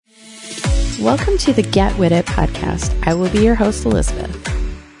Welcome to the Get With It podcast. I will be your host, Elizabeth.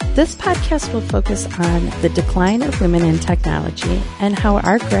 This podcast will focus on the decline of women in technology and how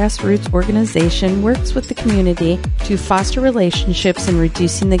our grassroots organization works with the community to foster relationships and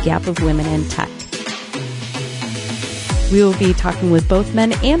reducing the gap of women in tech. We will be talking with both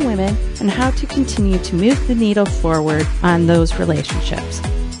men and women on how to continue to move the needle forward on those relationships.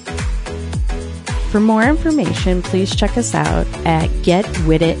 For more information, please check us out at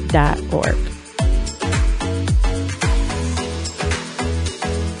getwithit.org.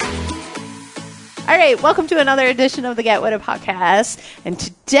 All right, welcome to another edition of the Get With It podcast. And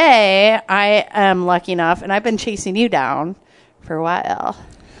today I am lucky enough, and I've been chasing you down for a while.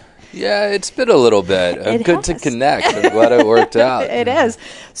 Yeah, it's been a little bit. Good to connect. I'm glad it worked out. It is.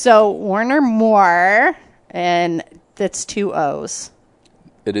 So Warner Moore, and that's two O's.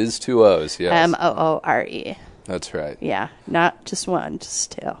 It is two O's, yes. M-O-O-R-E. That's right. Yeah, not just one,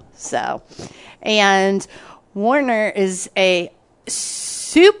 just two. So, and Warner is a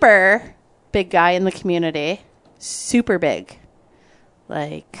super big guy in the community. Super big.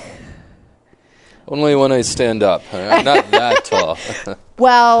 Like... Only when I stand up. I'm not that tall.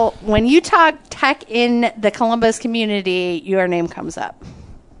 Well, when you talk tech in the Columbus community, your name comes up.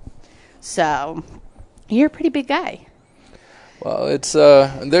 So, you're a pretty big guy. Well, it's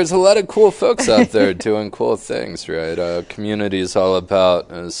there's a lot of cool folks out there doing cool things, right? Community is all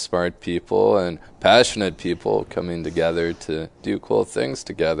about smart people and passionate people coming together to do cool things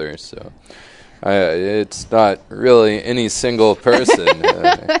together. So it's not really any single person.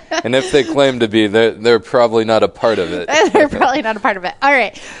 And if they claim to be, they're probably not a part of it. They're probably not a part of it. All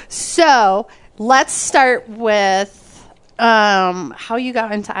right. So let's start with how you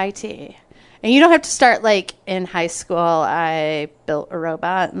got into IT. And you don't have to start like in high school. I built a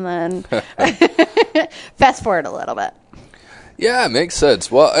robot and then fast forward a little bit. Yeah, it makes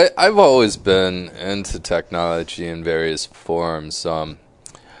sense. Well, I've always been into technology in various forms.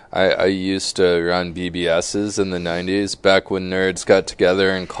 I used to run BBSs in the 90s, back when nerds got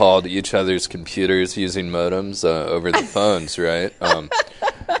together and called each other's computers using modems over the phones, right?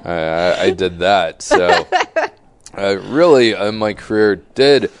 I did that. So really, my career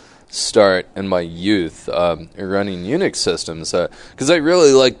did start in my youth running Unix systems because I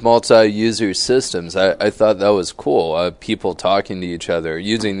really liked multi-user systems. I thought that was cool. People talking to each other,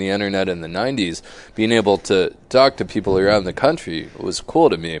 using the internet in the 90s, being able to talk to people around the country was cool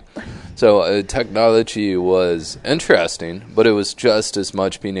to me. So technology was interesting, but it was just as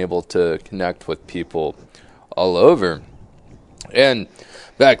much being able to connect with people all over. And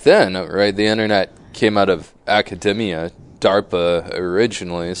back then, right, the internet came out of academia, DARPA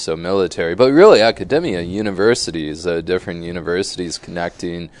originally, so military, but really academia, universities, different universities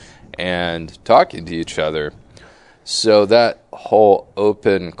connecting and talking to each other. So that whole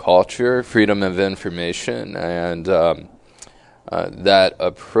open culture, freedom of information, and that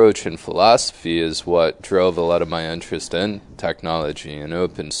approach and philosophy is what drove a lot of my interest in technology and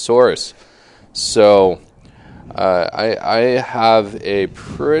open source. So I have a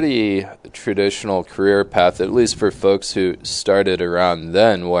pretty traditional career path, at least for folks who started around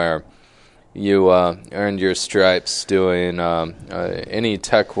then, where you earned your stripes doing any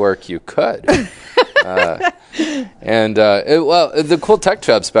tech work you could. The cool tech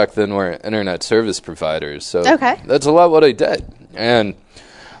jobs back then were internet service providers. So that's a lot what I did. And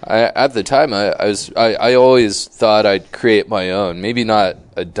at the time, I always thought I'd create my own, maybe not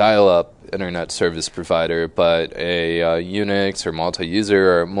a dial-up internet service provider, but a Unix or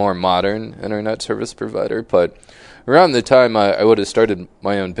multi-user or more modern internet service provider. But around the time I would have started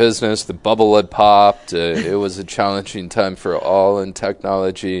my own business, the bubble had popped. It was a challenging time for all in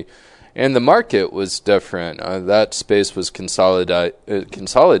technology, and the market was different. That space was consolidating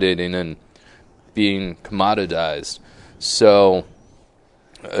and being commoditized. So,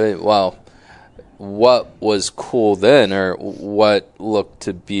 what was cool then, or what looked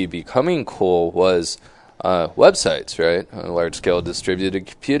to be becoming cool, was websites, right? Large-scale distributed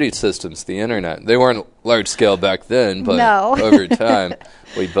computing systems, the internet. They weren't large-scale back then, but over time,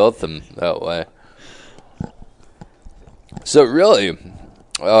 we built them that way. So really,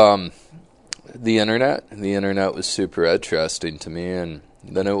 the internet was super interesting to me, and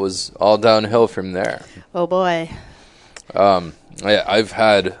then it was all downhill from there. Oh, boy. I've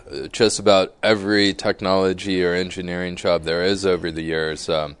had just about every technology or engineering job there is over the years.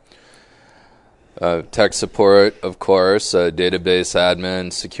 Tech support, of course, database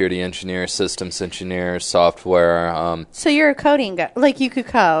admin, security engineer, systems engineer, software. So you're a coding guy. Like, you could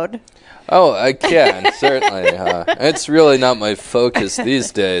code. Oh, I can, certainly. It's really not my focus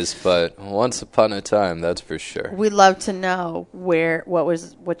these days, but once upon a time, that's for sure. We'd love to know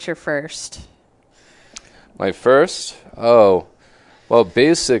what's your first My first? Oh, well,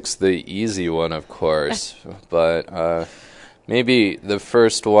 Basic's the easy one, of course. But maybe the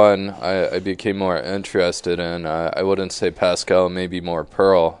first one I became more interested in, I wouldn't say Pascal, maybe more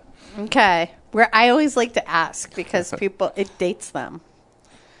Perl. Okay. Where I always like to ask because it dates them.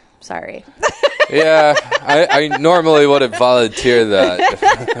 Sorry. Yeah, I normally wouldn't volunteer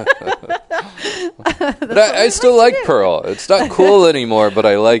that. But I still like Perl. It's not cool anymore, but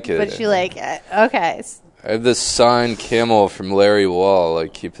I like it. But you like it. Okay. I have this signed camel from Larry Wall. I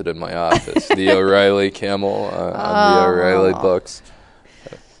keep it in my office. The O'Reilly camel on the O'Reilly books.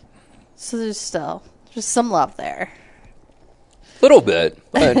 So there's still just some love there. Little bit,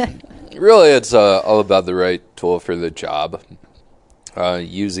 but really it's all about the right tool for the job.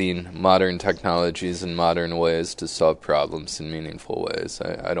 Using modern technologies in modern ways to solve problems in meaningful ways.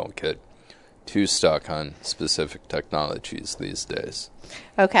 I don't get too stuck on specific technologies these days.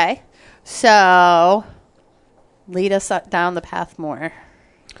 Okay. So lead us down the path more.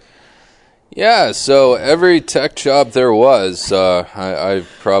 Yeah, so every tech job there was, I've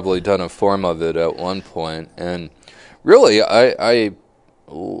probably done a form of it at one point. And really, I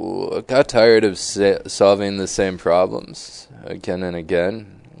got tired of solving the same problems again and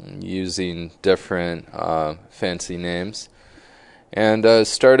again, using different fancy names, and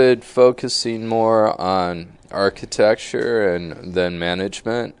started focusing more on architecture and then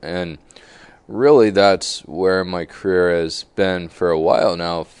management. And really, that's where my career has been for a while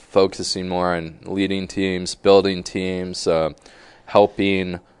now, focusing more on leading teams, building teams,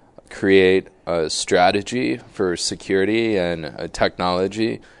 helping create a strategy for security and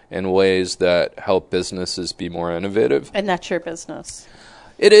technology in ways that help businesses be more innovative. And that's your business.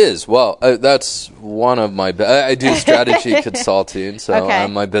 It is. Well, that's one of my... I do strategy consulting, so okay.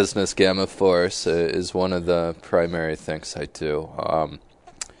 My business Gamma Force is one of the primary things I do.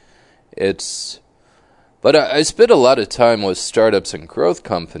 But I spend a lot of time with startups and growth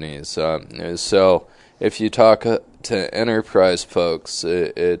companies. So if you talk to enterprise folks,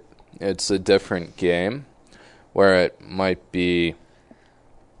 it's a different game where it might be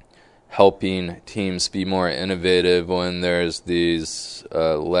helping teams be more innovative when there's these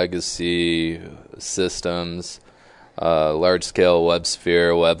legacy systems, large-scale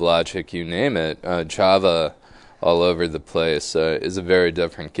WebSphere, WebLogic, you name it, Java all over the place is a very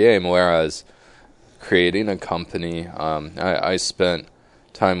different game, whereas creating a company, I spent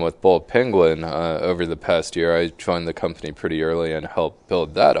time with Bold Penguin over the past year. I joined the company pretty early and helped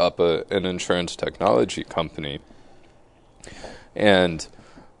build that up, an insurance technology company. And,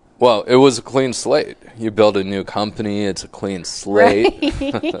 well, it was a clean slate. You build a new company, it's a clean slate.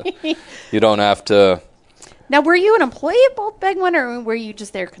 Right. You don't have to... Now, were you an employee at Bold Penguin, or were you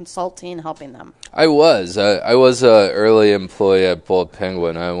just there consulting, helping them? I was. I was an early employee at Bold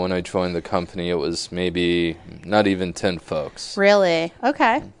Penguin. When I joined the company, it was maybe not even 10 folks. Really?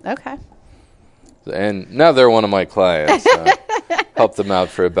 Okay. And now they're one of my clients. Helped them out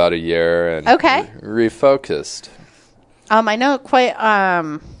for about a year and refocused. I know quite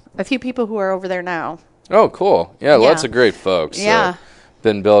a few people who are over there now. Oh, cool. Yeah, lots of great folks. Yeah.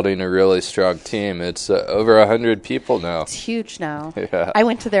 Been building a really strong team. It's over 100 people now. It's huge now. Yeah. I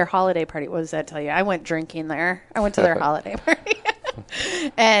went to their holiday party. What does that tell you? I went drinking there. I went to their holiday party.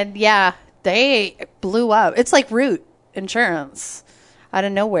 And, yeah, they blew up. It's like Root Insurance. Out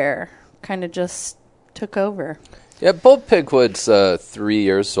of nowhere. Kind of just took over. Yeah, Bold Penguin's 3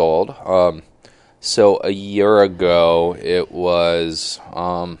 years old. So a year ago, it was,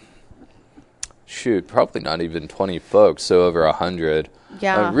 probably not even 20 folks, so over 100.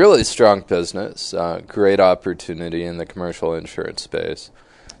 Yeah. Really strong business, great opportunity in the commercial insurance space.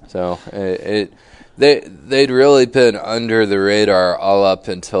 So they'd really been under the radar all up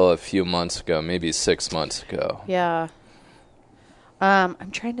until a few months ago, maybe 6 months ago. Yeah.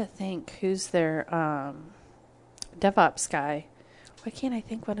 I'm trying to think who's their DevOps guy. Why can't I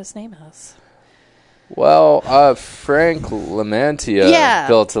think what his name is? Well, Frank Lamantia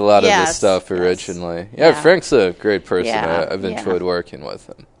built a lot of this stuff originally. Yeah, Frank's a great person. Yeah, I've enjoyed working with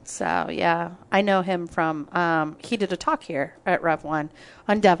him. So, yeah, I know him from, he did a talk here at Rev1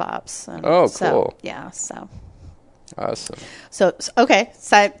 on DevOps. Cool. So, yeah, so. Awesome. So okay,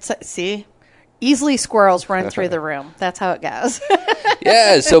 so see, easily squirrels run through the room. That's how it goes.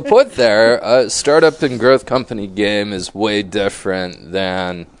 Yeah, so put there, startup and growth company game is way different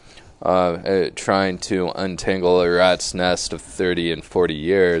than... trying to untangle a rat's nest of 30 and 40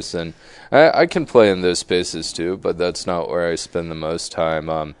 years. And I can play in those spaces too, but that's not where I spend the most time.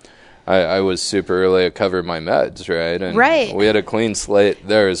 I was super early. I covered my meds, right? And we had a clean slate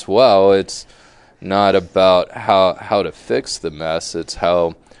there as well. It's not about how to fix the mess. It's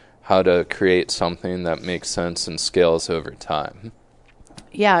how how to create something that makes sense and scales over time.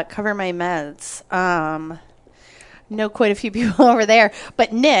 Yeah, Cover My Meds. Know quite a few people over there.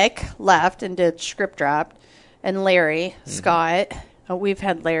 But Nick left and did Script Drop. And Larry Scott. We've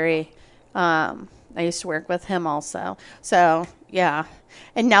had Larry. I used to work with him also. So, yeah.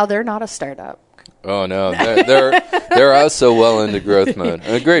 And now they're not a startup. Oh, no. They're also well into growth mode.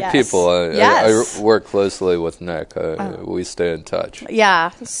 Great people. I work closely with Nick. We stay in touch.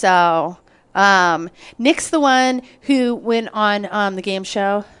 Yeah. So, Nick's the one who went on the game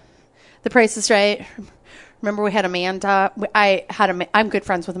show, The Price is Right. Remember we had Amanda. I'm good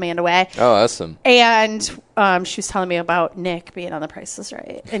friends with Amanda Way. Oh, awesome. And she was telling me about Nick being on The Price is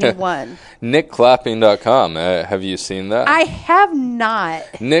Right. And he won. NickClapping.com. Have you seen that? I have not.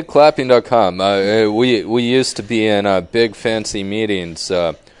 NickClapping.com. We used to be in big fancy meetings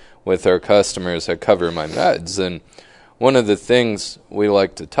with our customers at Cover My Meds. And one of the things we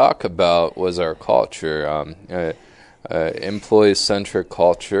like to talk about was our culture. Employee-centric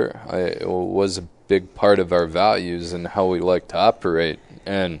culture was a big part of our values and how we like to operate.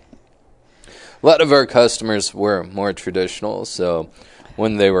 And a lot of our customers were more traditional, so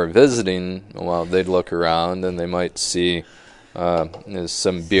when they were visiting, well, they'd look around and they might see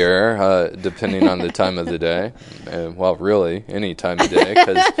some beer, depending on the time of the day. Well, really, any time of day,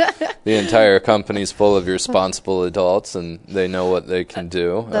 because the entire company's full of responsible adults and they know what they can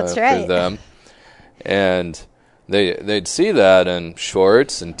do for them. And they'd see that in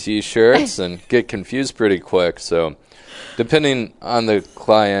shorts and T-shirts and get confused pretty quick. So depending on the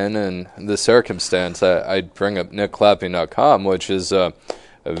client and the circumstance, I'd bring up NickClapping.com, which is a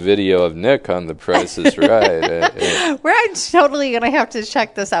video of Nick on The Price is Right. We're totally going to have to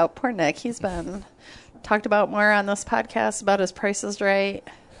check this out. Poor Nick. He's been talked about more on this podcast about his Price is Right.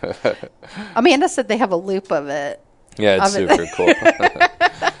 Amanda said they have a loop of it. Yeah, it's super cool.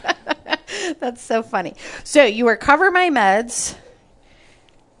 That's so funny. So you were Cover My Meds,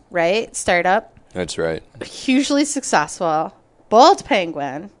 right? Startup. That's right. Hugely successful. Bold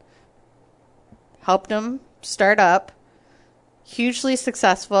Penguin. Helped them start up. Hugely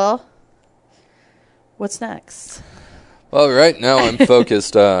successful. What's next? Well, right now I'm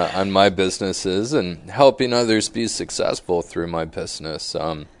focused on my businesses and helping others be successful through my business.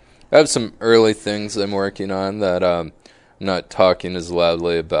 I have some early things I'm working on that I'm not talking as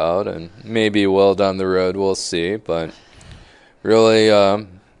loudly about, and maybe will down the road, we'll see. But really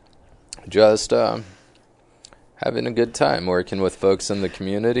just having a good time working with folks in the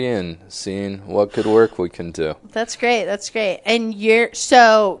community and seeing what good work we can do. That's great. That's great. And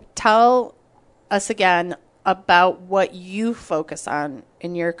so tell us again about what you focus on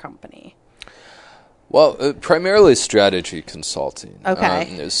in your company. Well, primarily strategy consulting.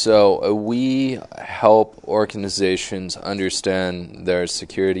 Okay. So we help organizations understand their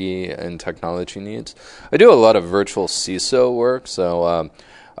security and technology needs. I do a lot of virtual CISO work, so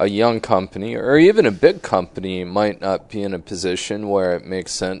a young company or even a big company might not be in a position where it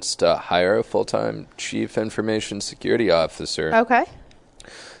makes sense to hire a full-time chief information security officer. Okay.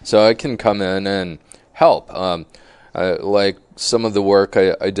 So I can come in and help. Like some of the work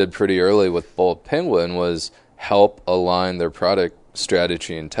I did pretty early with Bold Penguin was help align their product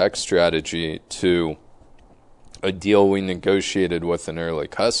strategy and tech strategy to a deal we negotiated with an early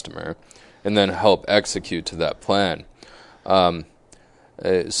customer and then help execute to that plan.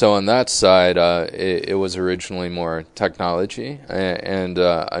 So on that side, it was originally more technology, and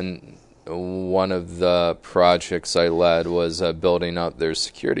one of the projects I led was building out their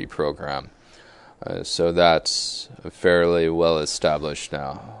security program. So that's fairly well established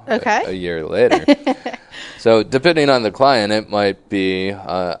now. Okay. A year later. So depending on the client, it might be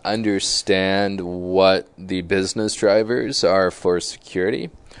understand what the business drivers are for security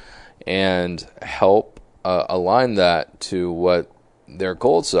and help align that to what their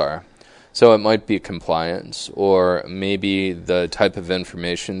goals are. So it might be compliance, or maybe the type of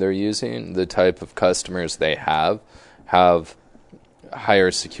information they're using, the type of customers they have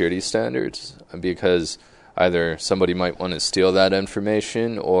higher security standards, because either somebody might want to steal that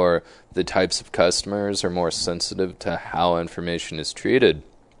information or the types of customers are more sensitive to how information is treated.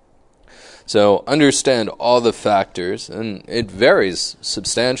 So understand all the factors, and it varies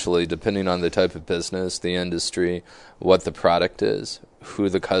substantially depending on the type of business, the industry, what the product is, who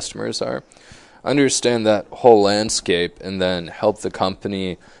the customers are. Understand that whole landscape and then help the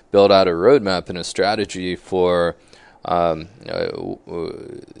company build out a roadmap and a strategy for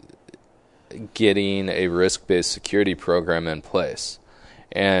getting a risk-based security program in place.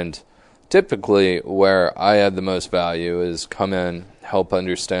 And typically where I add the most value is come in, help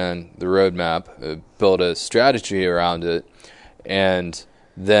understand the roadmap, build a strategy around it, and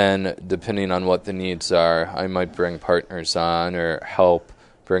then depending on what the needs are, I might bring partners on or help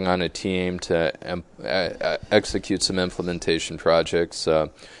bring on a team to execute some implementation projects.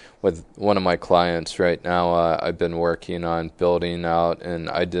 With one of my clients right now, I've been working on building out an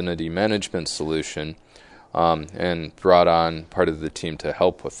identity management solution and brought on part of the team to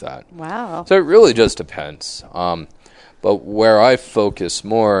help with that. Wow. So it really just depends. But where I focus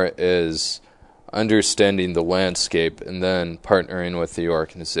more is understanding the landscape and then partnering with the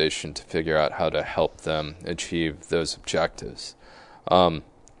organization to figure out how to help them achieve those objectives.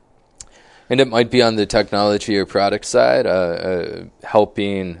 And it might be on the technology or product side,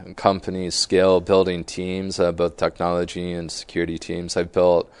 helping companies scale, building teams, both technology and security teams. I've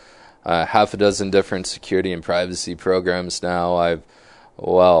built half a dozen different security and privacy programs now. I've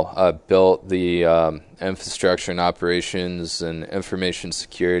built the infrastructure and operations and information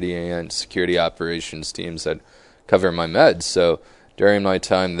security and security operations teams that cover my meds. So during my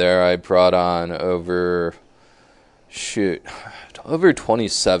time there, I brought on over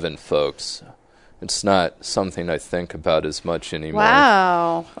 27 folks. It's not something I think about as much anymore.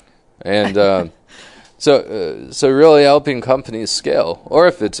 Wow. And so really helping companies scale. Or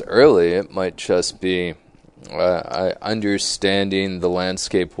if it's early, it might just be understanding the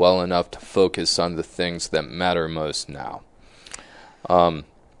landscape well enough to focus on the things that matter most now. But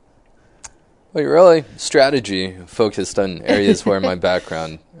really, strategy focused on areas where my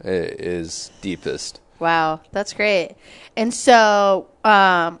background is deepest. Wow, that's great. And so,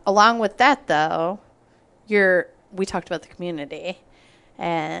 along with that, though, we talked about the community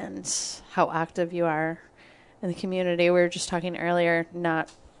and how active you are in the community. We were just talking earlier,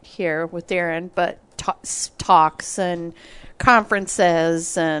 not here with Darren, but talks and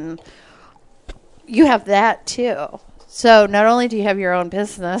conferences, and you have that too. So not only do you have your own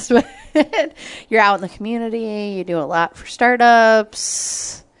business, but you're out in the community. You do a lot for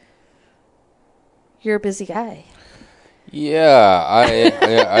startups. You're a busy guy.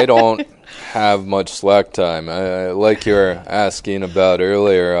 Yeah, I don't have much slack time. Like you were asking about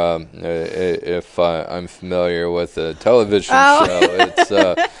earlier, if I'm familiar with a television show, it's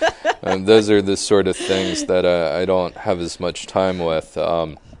those are the sort of things that I don't have as much time with.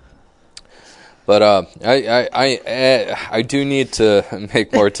 But I do need to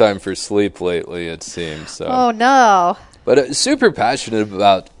make more time for sleep lately, it seems. So. Oh no! But super passionate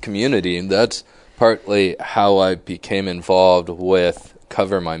about community, and that's partly how I became involved with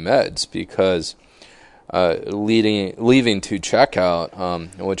Cover My Meds, because leaving To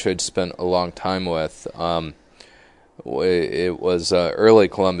Checkout, which I'd spent a long time with, it was an early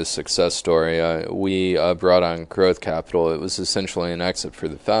Columbus success story. We brought on growth capital. It was essentially an exit for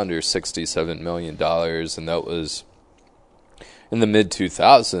the founders, $67 million, and that was in the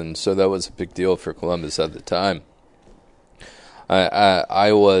mid-2000s, so that was a big deal for Columbus at the time.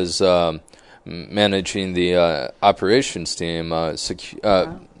 I was managing the operations team,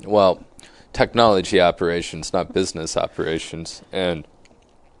 technology operations, not business operations. And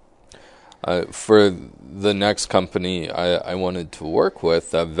for the next company I wanted to work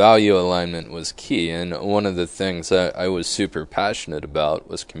with, value alignment was key. And one of the things that I was super passionate about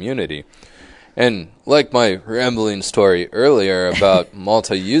was community. And like my rambling story earlier about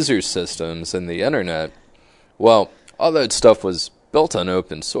multi-user systems and the internet, well, all that stuff was built on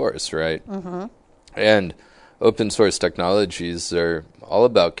open source, right? Mm-hmm. And open source technologies are all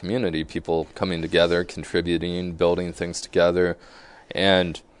about community, people coming together, contributing, building things together.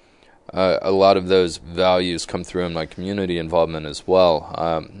 And a lot of those values come through in my community involvement as well.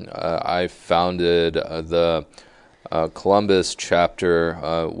 I founded the Columbus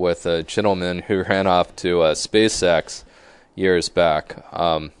chapter with a gentleman who ran off to SpaceX years back.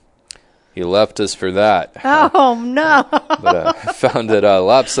 He left us for that. Oh, no. But I founded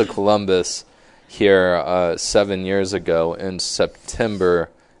LAPSA Columbus here 7 years ago. In September,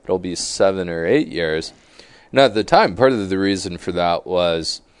 it'll be 7 or 8 years. And at the time, part of the reason for that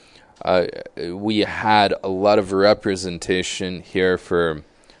was we had a lot of representation here for,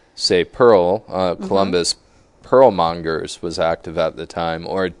 say, Perl. Columbus Perl Mongers was active at the time,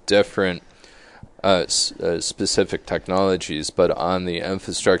 or different specific technologies, but on the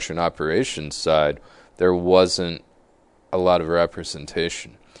infrastructure and operations side, there wasn't a lot of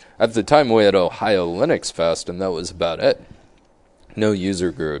representation. At the time, we had Ohio Linux Fest, and that was about it. No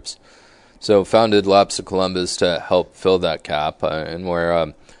user groups. So founded LAPSA Columbus to help fill that gap, and we're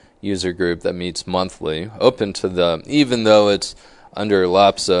a user group that meets monthly, open to even though it's under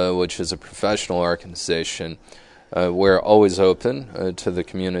LAPSA, which is a professional organization, we're always open to the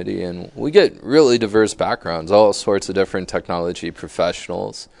community, and we get really diverse backgrounds, all sorts of different technology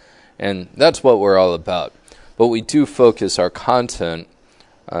professionals, and that's what we're all about. But we do focus our content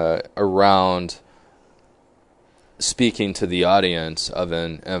around speaking to the audience of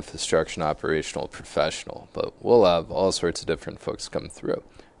an infrastructure and operational professional. But we'll have all sorts of different folks come through.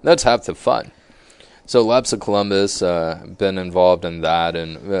 That's half the fun. So LAPSA Columbus, been involved in that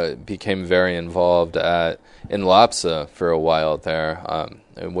and became very involved in LAPSA for a while there,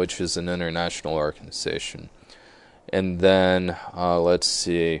 which is an international organization. And then, let's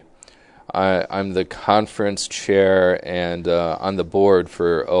see, I'm the conference chair and on the board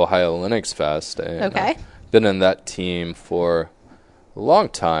for Ohio Linux Fest. And, Okay. Been in that team for a long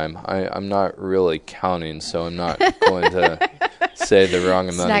time. I'm not really counting, so I'm not going to say the wrong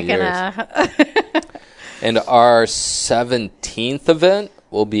amount of years. And our 17th event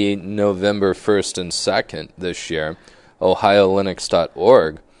will be November 1st and 2nd this year,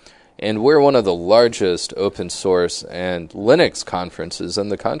 ohiolinux.org. And we're one of the largest open source and Linux conferences in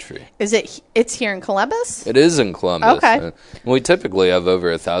the country. It's here in Columbus? It is in Columbus. Okay. We typically have over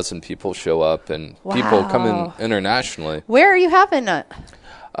 1,000 people show up, and people come in internationally. Where are you having it?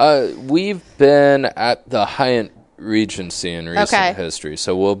 We've been at the Hyatt Regency in recent history,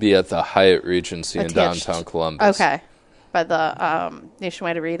 so we'll be at the Hyatt Regency in downtown Columbus. Okay. By the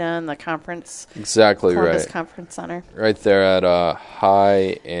Nationwide Arena and the conference. Exactly Columbus right. Conference Center. Right there at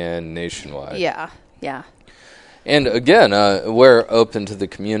High and Nationwide. Yeah. And again, we're open to the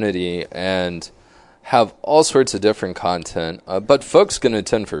community and have all sorts of different content, but folks can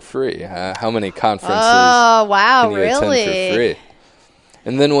attend for free. How many conferences can you attend for free?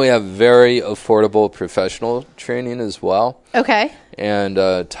 And then we have very affordable professional training as well. Okay. And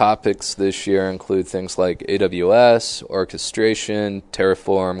topics this year include things like AWS, orchestration,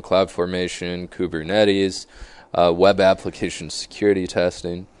 Terraform, CloudFormation, Kubernetes, web application security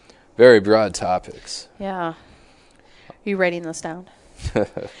testing. Very broad topics. Yeah. Are you writing this down?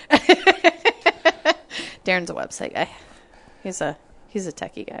 Darren's a website guy. He's a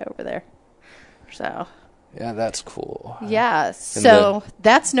techie guy over there. So... Yeah, that's cool. Yeah, so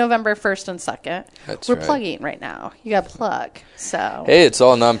that's November 1st and 2nd. We're right. plugging right now. You got to plug. So hey, it's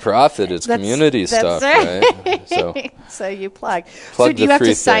all nonprofit. It's community stuff, right? So you plug. So do you have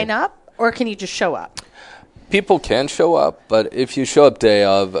to sign up, or can you just show up? People can show up, but if you show up day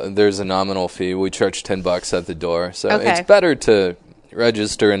of, there's a nominal fee. We charge $10 at the door, so it's better to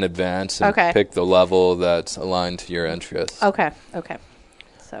register in advance and pick the level that's aligned to your interests. Okay.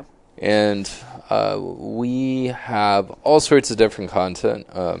 So. And we have all sorts of different content.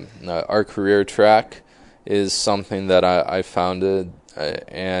 Our career track is something that I founded,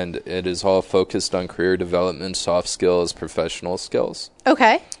 and it is all focused on career development, soft skills, professional skills.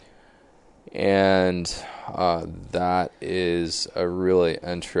 Okay. And that is a really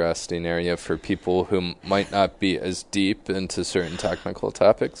interesting area for people who might not be as deep into certain technical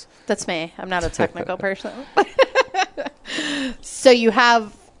topics. That's me. I'm not a technical person. So you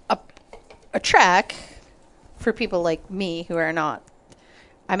have a track for people like me who are not.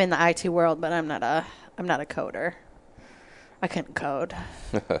 I'm in the IT world, but I'm not a coder. I couldn't code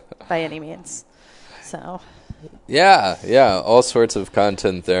by any means. So. Yeah, all sorts of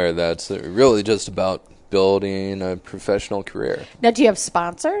content there that's really just about building a professional career. Now, do you have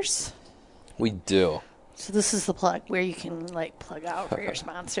sponsors? We do. So this is the plug where you can plug out for your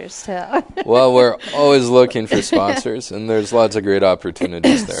sponsors too. Well, we're always looking for sponsors, and there's lots of great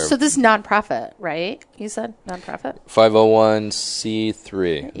opportunities there. So this is nonprofit, right? You said nonprofit?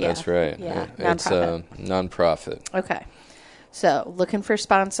 501c3. Yeah. That's right. Yeah, it's a nonprofit. Okay. So looking for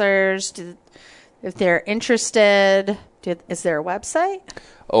sponsors. If they're interested, is there a website?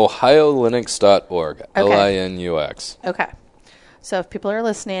 ohiolinux.org. LINUX. Okay. So if people are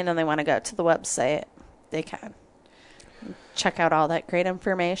listening and they want to go to the website, they can check out all that great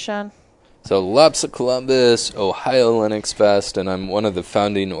information. So LAPSA Columbus, Ohio Linux Fest, and I'm one of the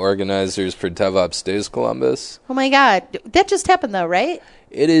founding organizers for DevOps Days Columbus. Oh my God. That just happened though, right?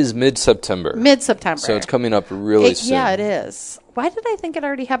 It is mid-September. So it's coming up really soon. Yeah, it is. Why did I think it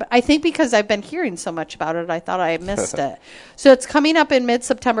already happened? I think because I've been hearing so much about it, I thought I missed it. So it's coming up in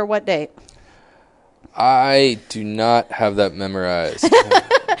mid-September. What date? I do not have that memorized. I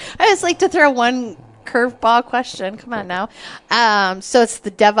just like to throw one curveball question. Come on now. So it's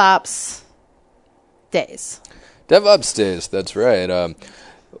the DevOps Days. DevOps Days, that's right.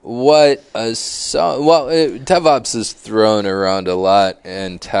 DevOps is thrown around a lot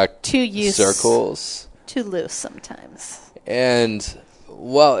in tech circles. Too loose sometimes. And,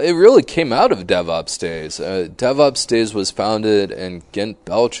 well, it really came out of DevOps Days. DevOps Days was founded in Ghent,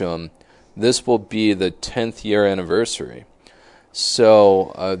 Belgium. This will be the 10th year anniversary.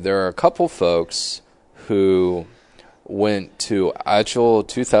 So there are a couple folks who went to Agile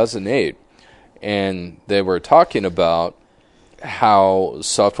 2008, and they were talking about how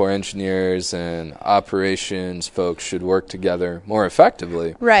software engineers and operations folks should work together more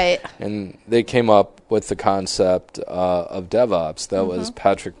effectively. Right. And they came up with the concept of DevOps. That was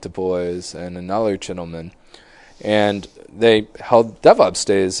Patrick Du Bois and another gentleman. And they held DevOps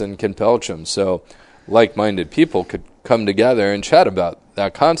days in Belgium, so like-minded people could come together and chat about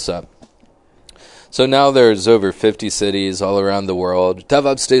that concept. So now there's over 50 cities all around the world.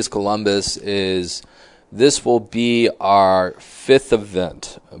 DevOps Days Columbus this will be our 5th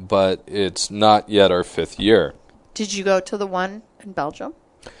event, but it's not yet our 5th year. Did you go to the one in Belgium?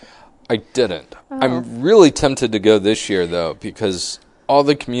 I didn't. Oh. I'm really tempted to go this year, though, because all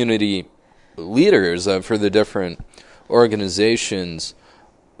the community leaders for the different organizations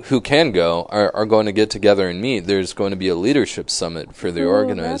who can go are going to get together and meet. There's going to be a leadership summit for the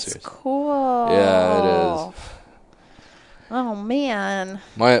organizers. That's cool. Yeah, it is. Oh, man.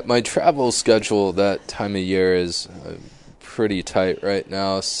 My travel schedule that time of year is pretty tight right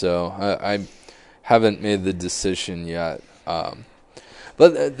now, so I haven't made the decision yet.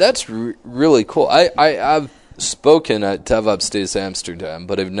 But that's really cool. I've spoken at DevOps Days Amsterdam,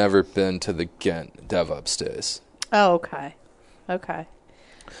 but I've never been to the Ghent DevOps Days. Oh, okay. Okay.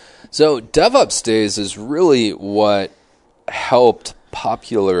 So DevOps Days is really what helped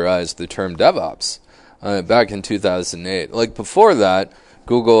popularize the term DevOps back in 2008. Like before that,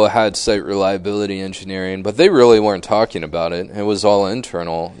 Google had site reliability engineering, but they really weren't talking about it. It was all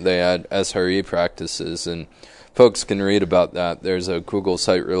internal. They had SRE practices, and folks can read about that. There's a Google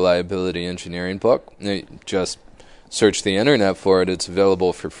site reliability engineering book. You just search the internet for it. It's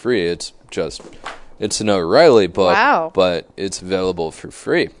available for free. It's an O'Reilly book, wow, but it's available for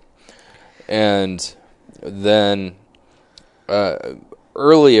free. And then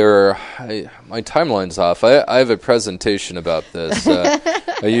earlier, my timeline's off. I have a presentation about this.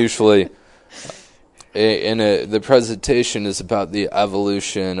 I usually, the presentation is about the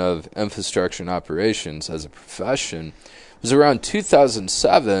evolution of infrastructure and operations as a profession. It was around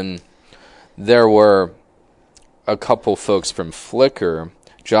 2007. There were a couple folks from Flickr,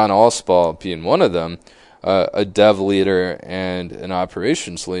 John Allspaw being one of them, a dev leader and an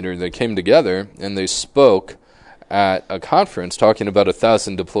operations leader. They came together and they spoke at a conference talking about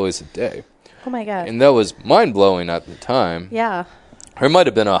 1,000 deploys a day. Oh my God. And that was mind-blowing at the time. Yeah. Or it might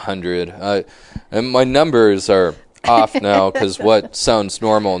have been 100. And my numbers are off now because what sounds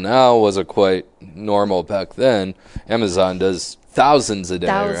normal now wasn't quite normal back then. Amazon does thousands a day,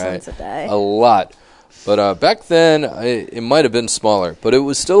 thousands right? A day. A lot. But back then, it might have been smaller, but it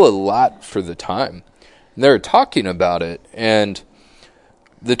was still a lot for the time. And they were talking about it, and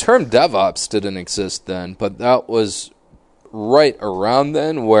the term DevOps didn't exist then, but that was right around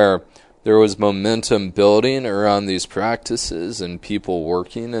then where there was momentum building around these practices and people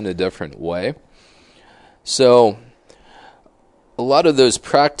working in a different way. So a lot of those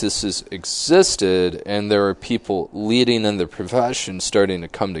practices existed, and there were people leading in the profession starting to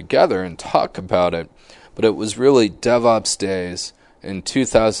come together and talk about it. But it was really DevOps Days in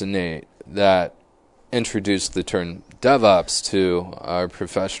 2008 that introduced the term DevOps to our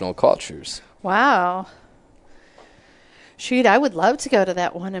professional cultures. Wow. Shoot, I would love to go to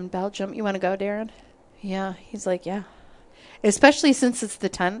that one in Belgium. You want to go, Darren? Yeah. He's like, yeah. Especially since it's the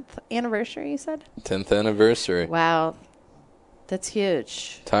 10th anniversary, you said? 10th anniversary. Wow. That's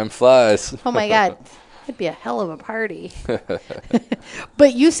huge. Time flies. Oh, my God. It'd be a hell of a party.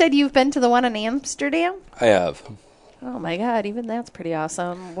 But you said you've been to the one in Amsterdam? I have. Oh, my God. Even that's pretty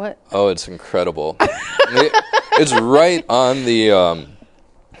awesome. What? Oh, it's incredible. It's right on the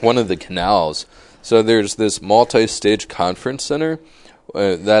one of the canals. So there's this multi-stage conference center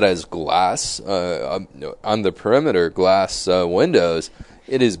that has glass on the perimeter, glass windows.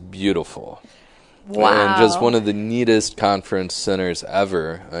 It is beautiful. Wow. And just one of the neatest conference centers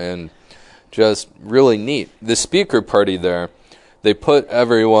ever. And just really neat. The speaker party there, they put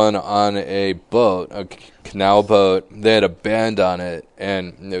everyone on a boat, a canal boat. They had a band on it,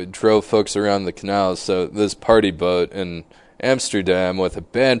 and they drove folks around the canal. So this party boat in Amsterdam with a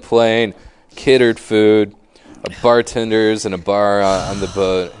band playing, catered food, bartenders and a bar on the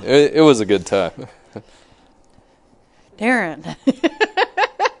boat. It was a good time. Darren.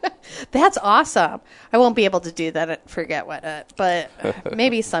 That's awesome. I won't be able to do that at Forget What It, but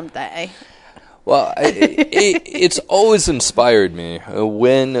maybe someday. Well, it's always inspired me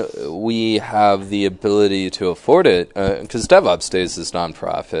when we have the ability to afford it, because DevOps Days is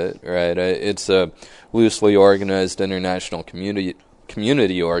nonprofit, right? It's a loosely organized international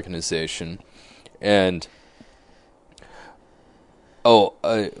community organization, and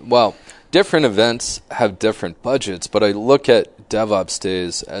different events have different budgets, but I look at DevOps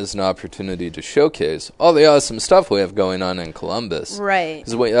Days as an opportunity to showcase all the awesome stuff we have going on in Columbus. Right.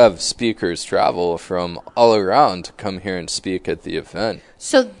 Because we have speakers travel from all around to come here and speak at the event.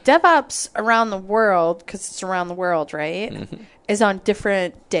 So DevOps around the world, because it's around the world, right, is on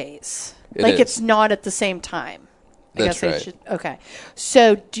different days. It's not at the same time. That's right. Okay.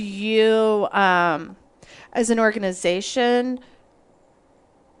 So do you, as an organization,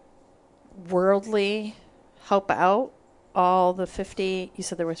 worldly help out all the 50, you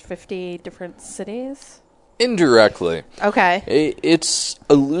said there was 50 different cities? Indirectly. Okay. It's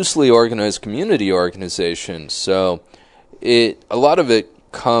a loosely organized community organization, so a lot of it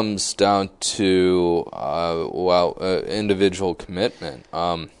comes down to individual commitment.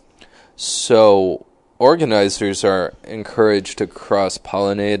 So organizers are encouraged to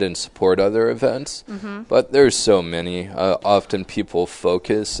cross-pollinate and support other events, but there's so many. Often people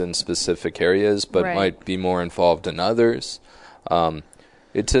focus in specific areas, but might be more involved in others.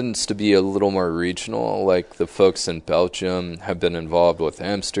 It tends to be a little more regional, like the folks in Belgium have been involved with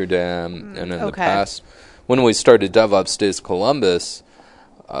Amsterdam, and in the past, when we started DevOps Days Columbus,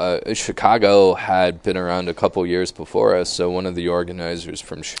 Chicago had been around a couple years before us, so one of the organizers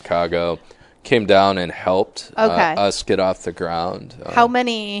from Chicago came down and helped us get off the ground. How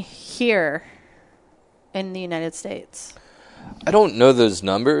many here in the United States? I don't know those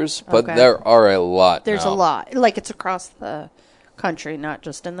numbers, but there are a lot. There's a lot. Like it's across the country, not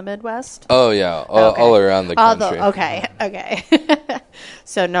just in the Midwest? Oh, yeah. All around the country. Okay.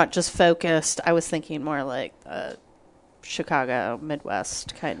 So not just focused. I was thinking more like Chicago,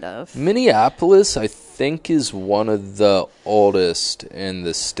 Midwest kind of. Minneapolis, I think, is one of the oldest in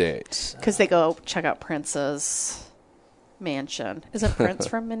the States. Because they go check out Prince's mansion. Isn't Prince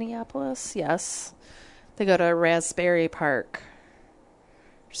from Minneapolis? Yes. They go to Raspberry Park.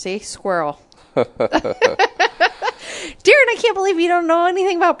 See? Squirrel. Darren, I can't believe you don't know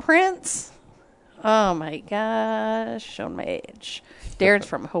anything about Prince. Oh, my gosh. Showing my age. Darren's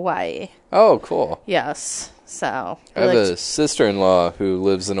from Hawaii. Oh, cool. Yes. So I have a sister-in-law who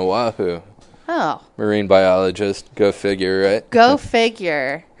lives in Oahu. Oh. Marine biologist. Go figure, right? Go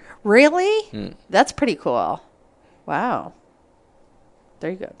figure. Really? That's pretty cool. Wow.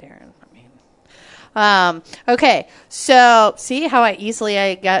 There you go, Darren. Okay. So see how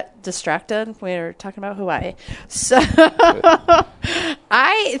I got distracted? We were talking about Hawaii. So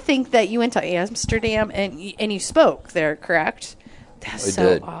I think that you went to Amsterdam and you spoke there, correct? That's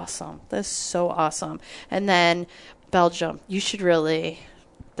so awesome. That's so awesome. And then Belgium. You should really.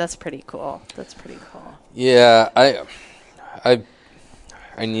 That's pretty cool. Yeah, I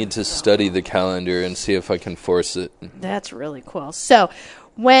need to study the calendar and see if I can force it. That's really cool. So,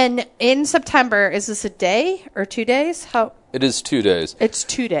 when in September, is this a day or 2 days? It is 2 days. It's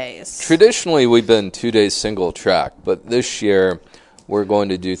 2 days. Traditionally, we've been 2 days single track, but this year we're going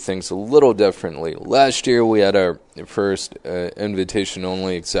to do things a little differently. Last year, we had our first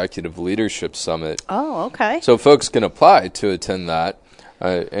invitation-only executive leadership summit. Oh, okay. So folks can apply to attend that,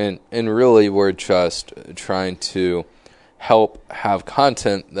 and really we're just trying to help have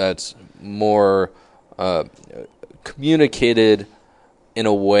content that's more communicated in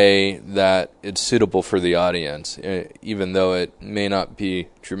a way that it's suitable for the audience, even though it may not be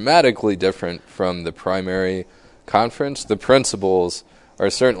dramatically different from the primary conference. The principles are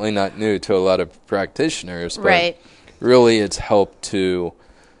certainly not new to a lot of practitioners, but really it's helped to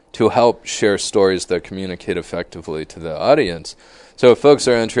help share stories that communicate effectively to the audience. So if folks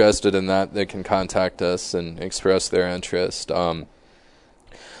are interested in that, they can contact us and express their interest.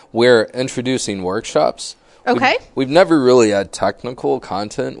 We're introducing workshops. Okay. We've never really had technical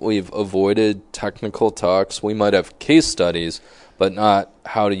content. We've avoided technical talks. We might have case studies, but not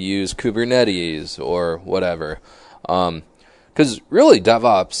how to use Kubernetes or whatever. Because really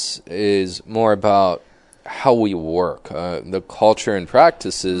DevOps is more about how we work, the culture and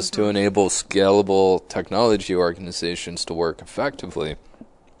practices to enable scalable technology organizations to work effectively.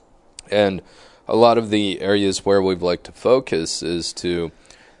 And a lot of the areas where we'd like to focus is to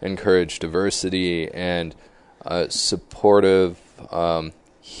encourage diversity and supportive,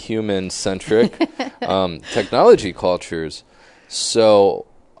 human-centric technology cultures. So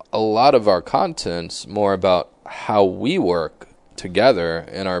a lot of our content's more about how we work together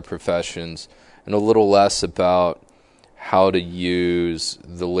in our professions and a little less about how to use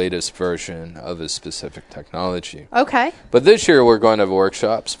the latest version of a specific technology. Okay. But this year we're going to have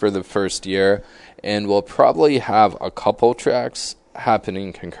workshops for the first year, and we'll probably have a couple tracks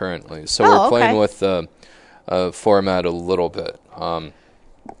happening concurrently. So we're playing with the format a little bit.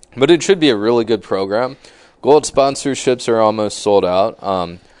 But it should be a really good program. Gold sponsorships are almost sold out.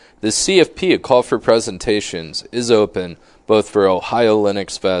 the CFP, a call for presentations, is open both for Ohio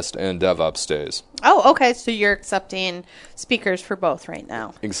Linux Fest and DevOps Days. Oh, okay. So you're accepting speakers for both right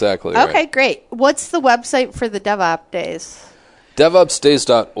now. Exactly. Okay, right. great. What's the website for the DevOps Days?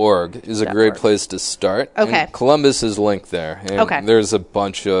 DevOpsDays.org is a great place to start. Okay. And Columbus is linked there. And Okay. there's a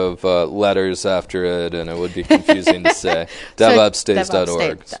bunch of letters after it, and it would be confusing to say.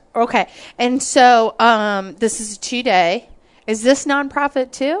 DevOpsDays.org. Okay. And so this is a 2-day. Is this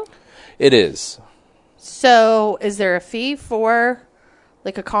nonprofit too? It is. So is there a fee for,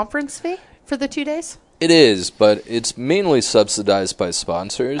 like a conference fee for the 2 days? It is, but it's mainly subsidized by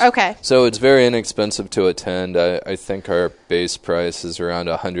sponsors. Okay. So it's very inexpensive to attend. I think our base price is around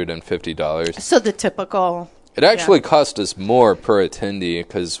 $150. So the typical. It actually costs us more per attendee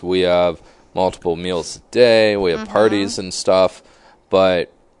because we have multiple meals a day, we have parties and stuff,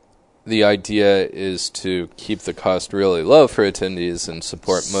 but the idea is to keep the cost really low for attendees and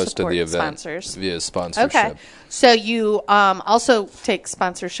support most of the event sponsors via sponsorship. Okay. So you also take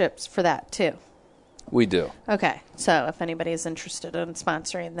sponsorships for that too? We do. Okay. So if anybody's interested in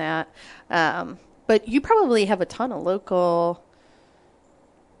sponsoring that. But you probably have a ton of local,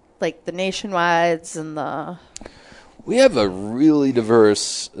 like the Nationwides and the... We have a really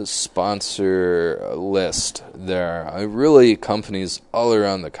diverse sponsor list there. Really companies all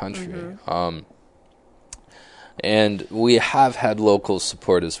around the country. And we have had local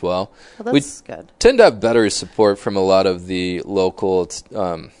support as well. Well, that's good. Tend to have better support from a lot of the local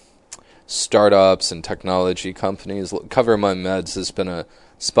startups and technology companies. Cover My Meds has been a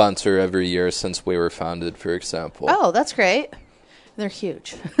sponsor every year since we were founded, for example. Oh, that's great. They're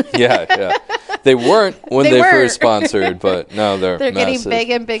huge. Yeah. They weren't when they first sponsored, but now they're They're massive.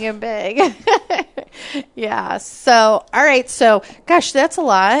 getting big and big. Yeah. So, all right. So, gosh, that's a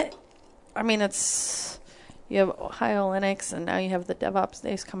lot. I mean, you have Ohio Linux, and now you have the DevOps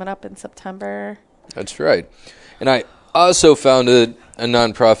Days coming up in September. That's right. And I also founded a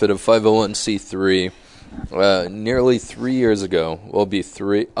nonprofit of 501c3 nearly 3 years ago. We'll be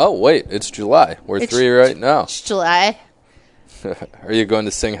 3. Oh, wait, it's July. We're 3 right now. It's July. Are you going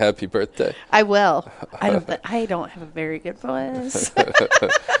to sing happy birthday? I will. I don't have a very good voice.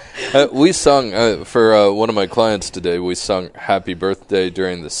 We sung, for one of my clients today, we sung happy birthday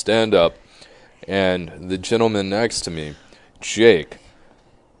during the stand-up. And the gentleman next to me, Jake,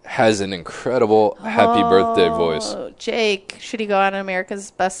 has an incredible happy birthday voice. Jake, should he go on America's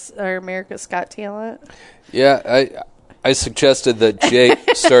Got Talent? Yeah, I suggested that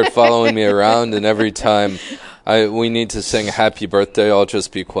Jake start following me around, and every time we need to sing happy birthday, I'll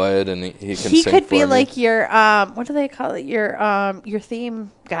just be quiet, and he can sing for me. He could be like your, what do they call it? Your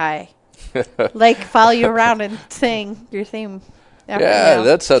theme guy. Like follow you around and sing your theme. Yeah,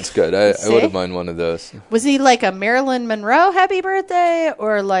 that sounds good. I wouldn't mind one of those. Was he like a Marilyn Monroe happy birthday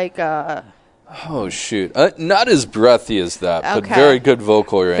or like a... Oh, shoot. Not as breathy as that, but very good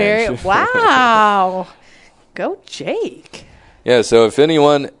vocal range. Wow. Go Jake. Yeah, so if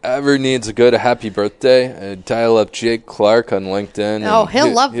anyone ever needs a good happy birthday, dial up Jake Clark on LinkedIn. Oh,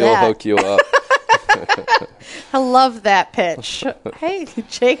 he'll love that. He'll hook you up. I love that pitch. Hey,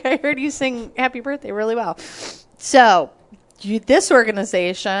 Jake, I heard you sing happy birthday really well. So... this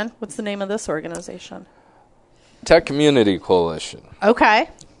organization, what's the name of this organization? Tech Community Coalition. Okay.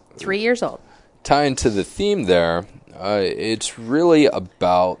 3 years old. Tying to the theme there, it's really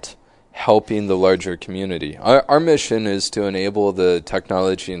about helping the larger community. Our mission is to enable the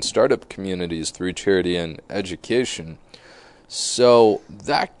technology and startup communities through charity and education. So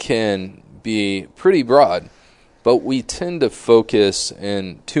that can be pretty broad, but we tend to focus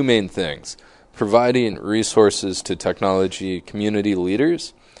in two main things: providing resources to technology community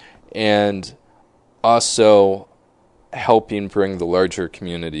leaders, and also helping bring the larger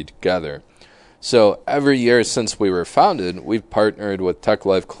community together. So every year since we were founded, we've partnered with Tech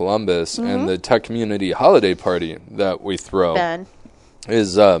Life Columbus, and the Tech Community Holiday Party that we throw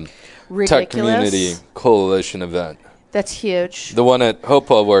is Tech Community Coalition event. That's huge. The one at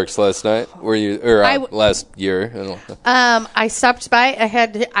Hopewell Works last night, last year. I stopped by. I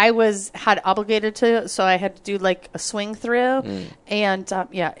had obligated to, so I had to do like a swing through, and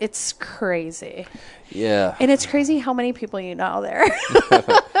yeah, it's crazy. Yeah, and it's crazy how many people you know there.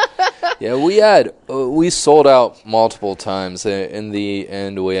 Yeah, we sold out multiple times. In the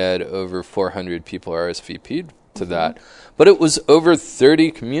end, we had over 400 people RSVP'd to that. But it was over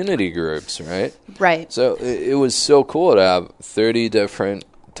 30 community groups, right? Right. So it was so cool to have 30 different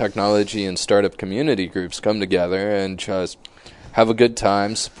technology and startup community groups come together and just have a good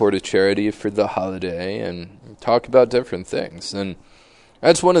time, support a charity for the holiday, and talk about different things. And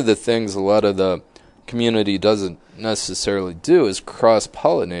that's one of the things a lot of the community doesn't necessarily do is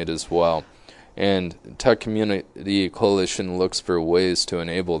cross-pollinate as well. And Tech Community Coalition looks for ways to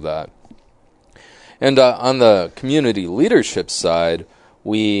enable that. And on the community leadership side,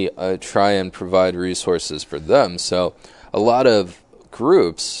 we try and provide resources for them. So a lot of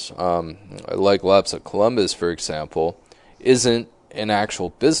groups, like Labs at Columbus, for example, isn't an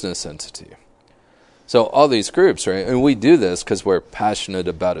actual business entity. So all these groups, right, and we do this because we're passionate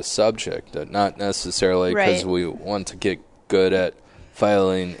about a subject, not necessarily because we want to get good at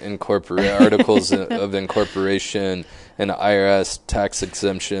filing articles of incorporation and IRS tax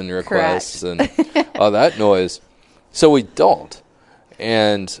exemption requests and all that noise. So we don't.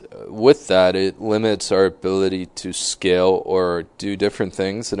 And with that, it limits our ability to scale or do different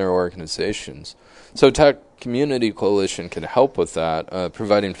things in our organizations. So Tech Community Coalition can help with that,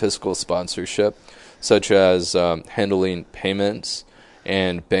 providing fiscal sponsorship, such as handling payments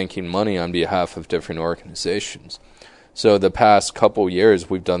and banking money on behalf of different organizations. So the past couple years,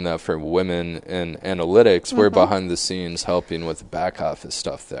 we've done that for women in analytics. We're behind the scenes helping with the back office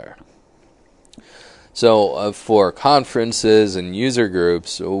stuff there. So for conferences and user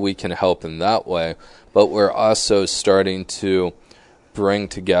groups, we can help in that way. But we're also starting to bring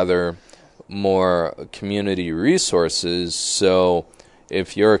together more community resources. So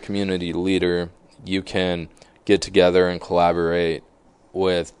if you're a community leader, you can get together and collaborate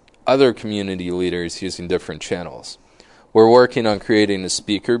with other community leaders using different channels. We're working on creating a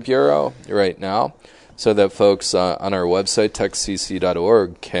speaker bureau right now so that folks on our website,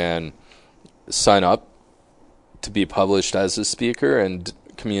 techcc.org, can sign up to be published as a speaker, and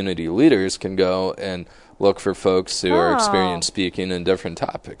community leaders can go and look for folks who are experienced speaking in different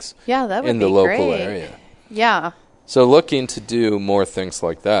topics in the local area. Yeah. So looking to do more things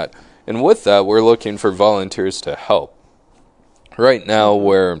like that. And with that, we're looking for volunteers to help. Right now,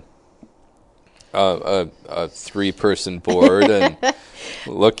 we're a 3-person board and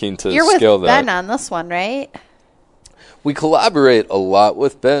looking to scale that. You're with Ben on this one, right? We collaborate a lot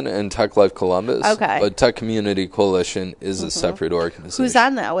with Ben and Tech Life Columbus. Okay. But Tech Community Coalition is a separate organization. Who's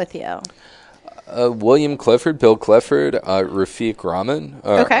on that with you? William Clifford, Bill Clifford, Rafiq Rahman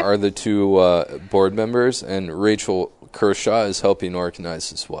are the 2 board members, and Rachel Kershaw is helping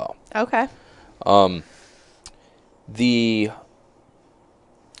organize as well. Okay.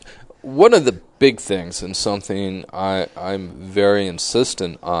 One of the big things, and something I'm very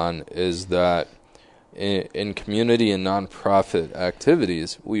insistent on, is that in community and nonprofit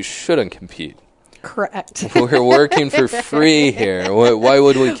activities, we shouldn't compete. Correct. We're working for free here. Why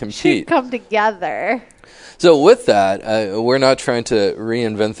would we compete? Should come together. So with that, we're not trying to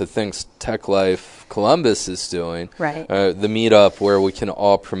reinvent the things Tech Life Columbus is doing. Right. The meetup where we can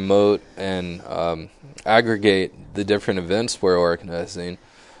all promote and aggregate the different events we're organizing.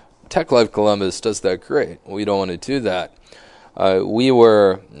 Tech Life Columbus does that great. We don't want to do that.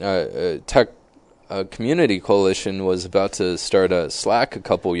 Tech Community Coalition was about to start a Slack a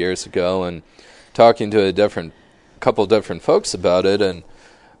couple years ago, and talking to a couple different folks about it, and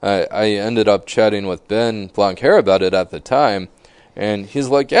I ended up chatting with Ben Blanquer about it at the time, and he's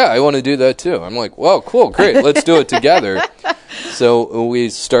like, yeah, I want to do that too. I'm like, well, cool, great, let's do it together. So we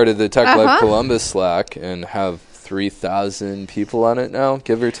started the Tech Life Columbus Slack and have 3,000 people on it now,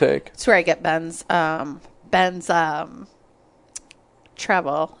 give or take. That's where I get Ben's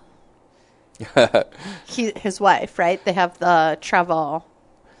travel. His wife, right? They have the travel.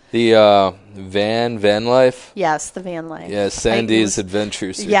 The van life? Yes, the van life. Yeah, Sandy's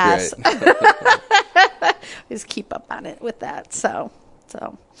Adventures are yes. great. Just keep up on it with that. So.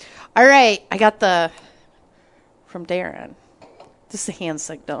 All right. I got from Darren. This is a hand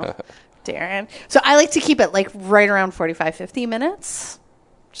signal. Darren. So I like to keep it like right around 45, 50 minutes.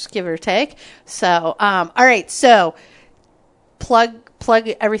 Just give or take. So, all right. So plug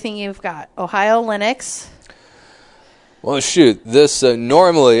everything you've got. Ohio Linux. Well, shoot, this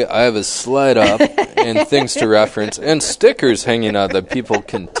normally I have a slide up and things to reference and stickers hanging out that people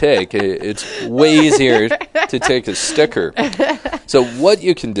can take. It's way easier to take a sticker. So what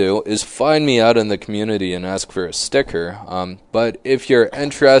you can do is find me out in the community and ask for a sticker. But if you're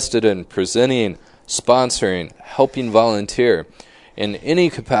interested in presenting, sponsoring, helping volunteer in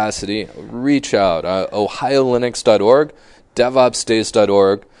any capacity, reach out. OhioLinux.org,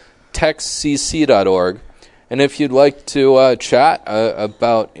 DevOpsDays.org, TechCC.org. And if you'd like to chat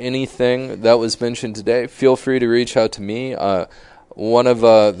about anything that was mentioned today, feel free to reach out to me. One of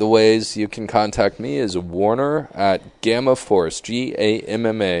the ways you can contact me is Warner at GammaForce,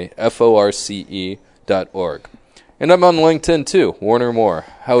 GammaForce.org. And I'm on LinkedIn too, Warner Moore.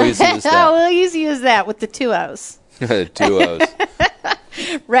 How easy is that? How easy is that with the 2 O's? 2 O's.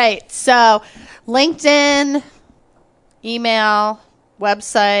 Right. So LinkedIn, email,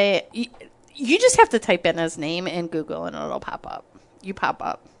 website. You just have to type in his name in Google and it'll pop up. You pop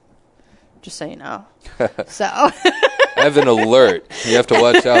up. Just so you know. So I have an alert. You have to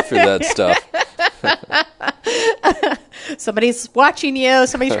watch out for that stuff. Somebody's watching you.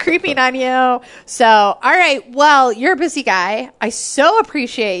 Somebody's creeping on you. So, all right. Well, you're a busy guy. I so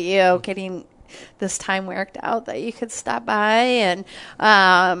appreciate you getting this time worked out that you could stop by. And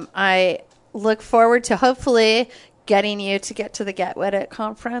I look forward to hopefully getting you to get to the Get With It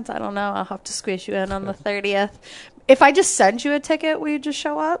conference. I don't know. I'll have to squeeze you in on the 30th. If I just send you a ticket, will you just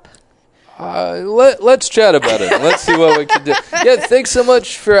show up? Let's chat about it. Let's see what we can do. Yeah, thanks so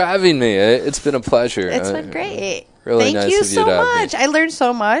much for having me. It's been a pleasure. It's been great. Really Thank nice you of you so to have much. me. I learned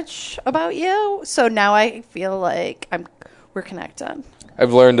so much about you. So now I feel like we're connected.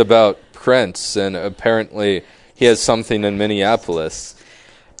 I've learned about Prince, and apparently he has something in Minneapolis.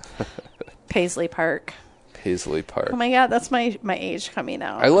 Paisley Park. Paisley Park. Oh my God, that's my age coming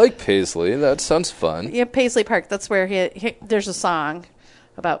out. I like Paisley. That sounds fun. Yeah, Paisley Park. That's where there's a song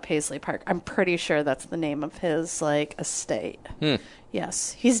about Paisley Park. I'm pretty sure that's the name of his estate.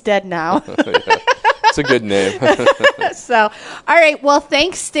 Yes, he's dead now. It's a good name. So, all right. Well,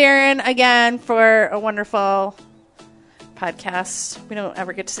 thanks, Darren, again for a wonderful podcast. We don't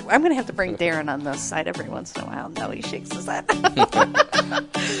ever get to. I'm going to have to bring Darren on this side every once in a while. No, he shakes his head.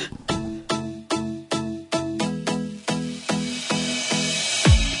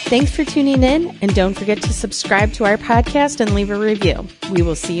 Thanks for tuning in, and don't forget to subscribe to our podcast and leave a review. We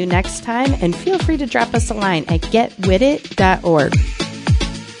will see you next time, and feel free to drop us a line at getwithit.org.